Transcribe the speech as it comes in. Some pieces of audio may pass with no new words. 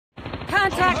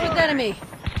Contact with enemy.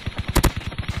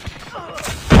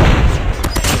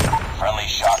 Friendly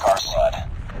shock our sled.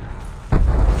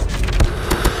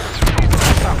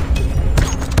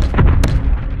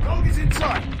 Dog is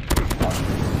inside.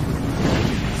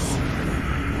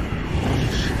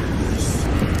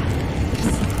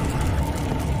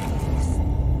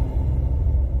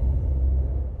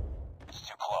 It's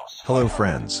too close. Hello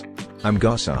friends. I'm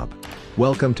GhassaB.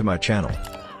 Welcome to my channel.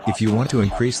 If you want to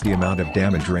increase the amount of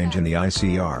damage range in the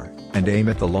ICR, and aim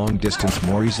at the long distance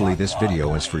more easily, this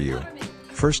video is for you.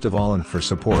 First of all, and for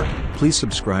support, please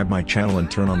subscribe my channel and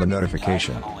turn on the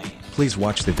notification. Please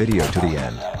watch the video to the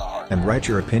end. And write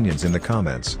your opinions in the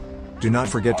comments. Do not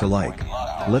forget to like.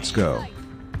 Let's go.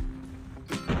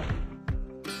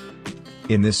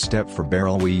 In this step for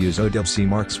barrel we use CODM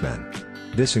marksman.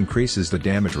 This increases the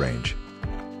damage range.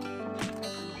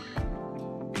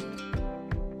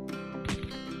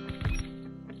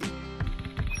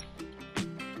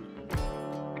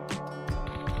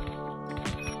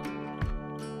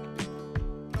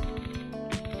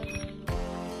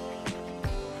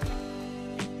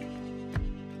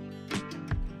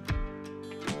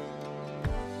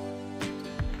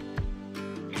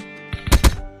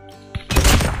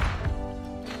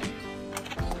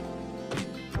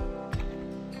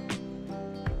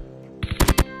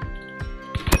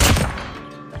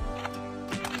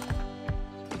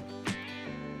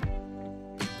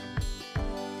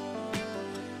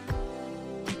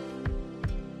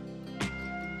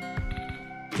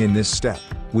 In this step,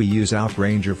 we use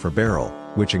Outranger for barrel,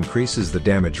 which increases the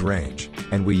damage range,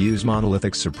 and we use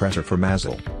Monolithic Suppressor for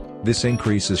muzzle. This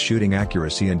increases shooting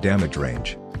accuracy and damage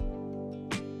range.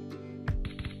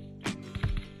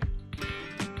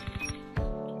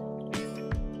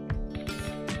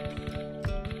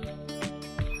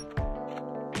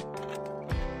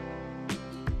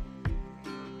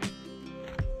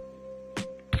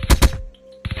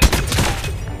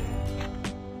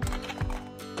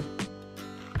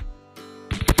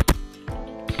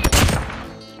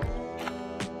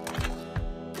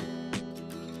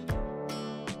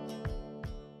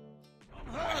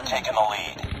 Taking the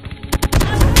lead.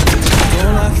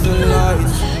 Don't like the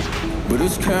lights, but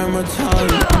it's camera time.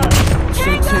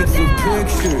 Should take the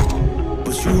picture,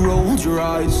 but you rolled your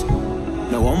eyes.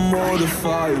 Now I'm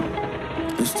mortified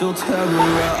and still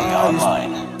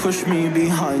terrorized. Push me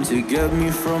behind to get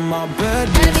me from my bed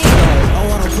inside. I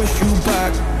wanna push you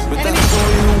back, but that's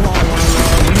all you want. Wanna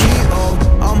love me up,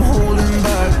 I'm holding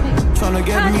back. Tryna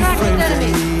get me framed for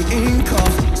me in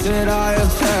cuffs. Said I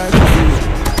attacked you.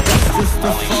 Just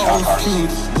a false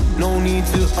truth, no need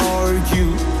to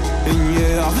argue. And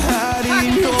yeah, I've had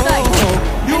enough.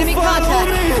 You follow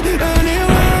me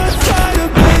anywhere I try to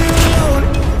be alone.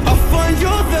 I find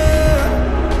you there.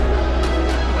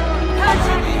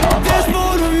 There's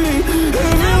more to me.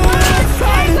 Everywhere I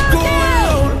try to go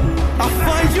alone, I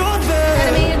find you there.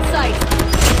 Enemy in sight.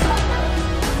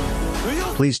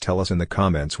 Please tell us in the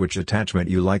comments which attachment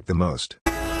you like the most. I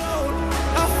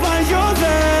find you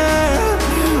there.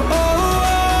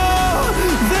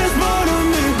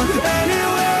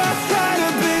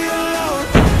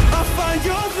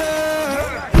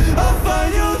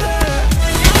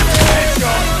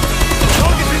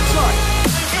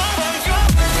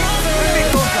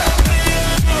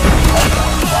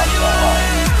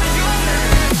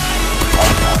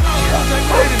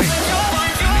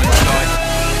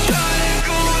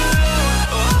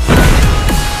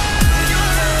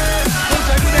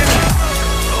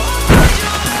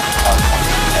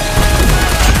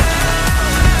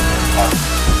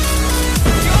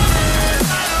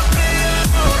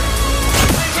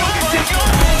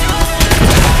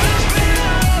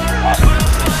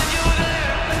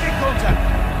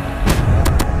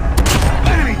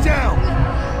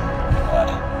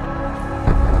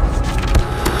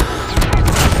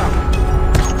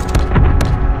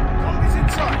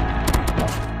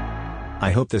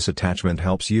 I hope this attachment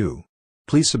helps you.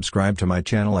 Please subscribe to my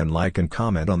channel and like and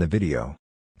comment on the video.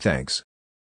 Thanks.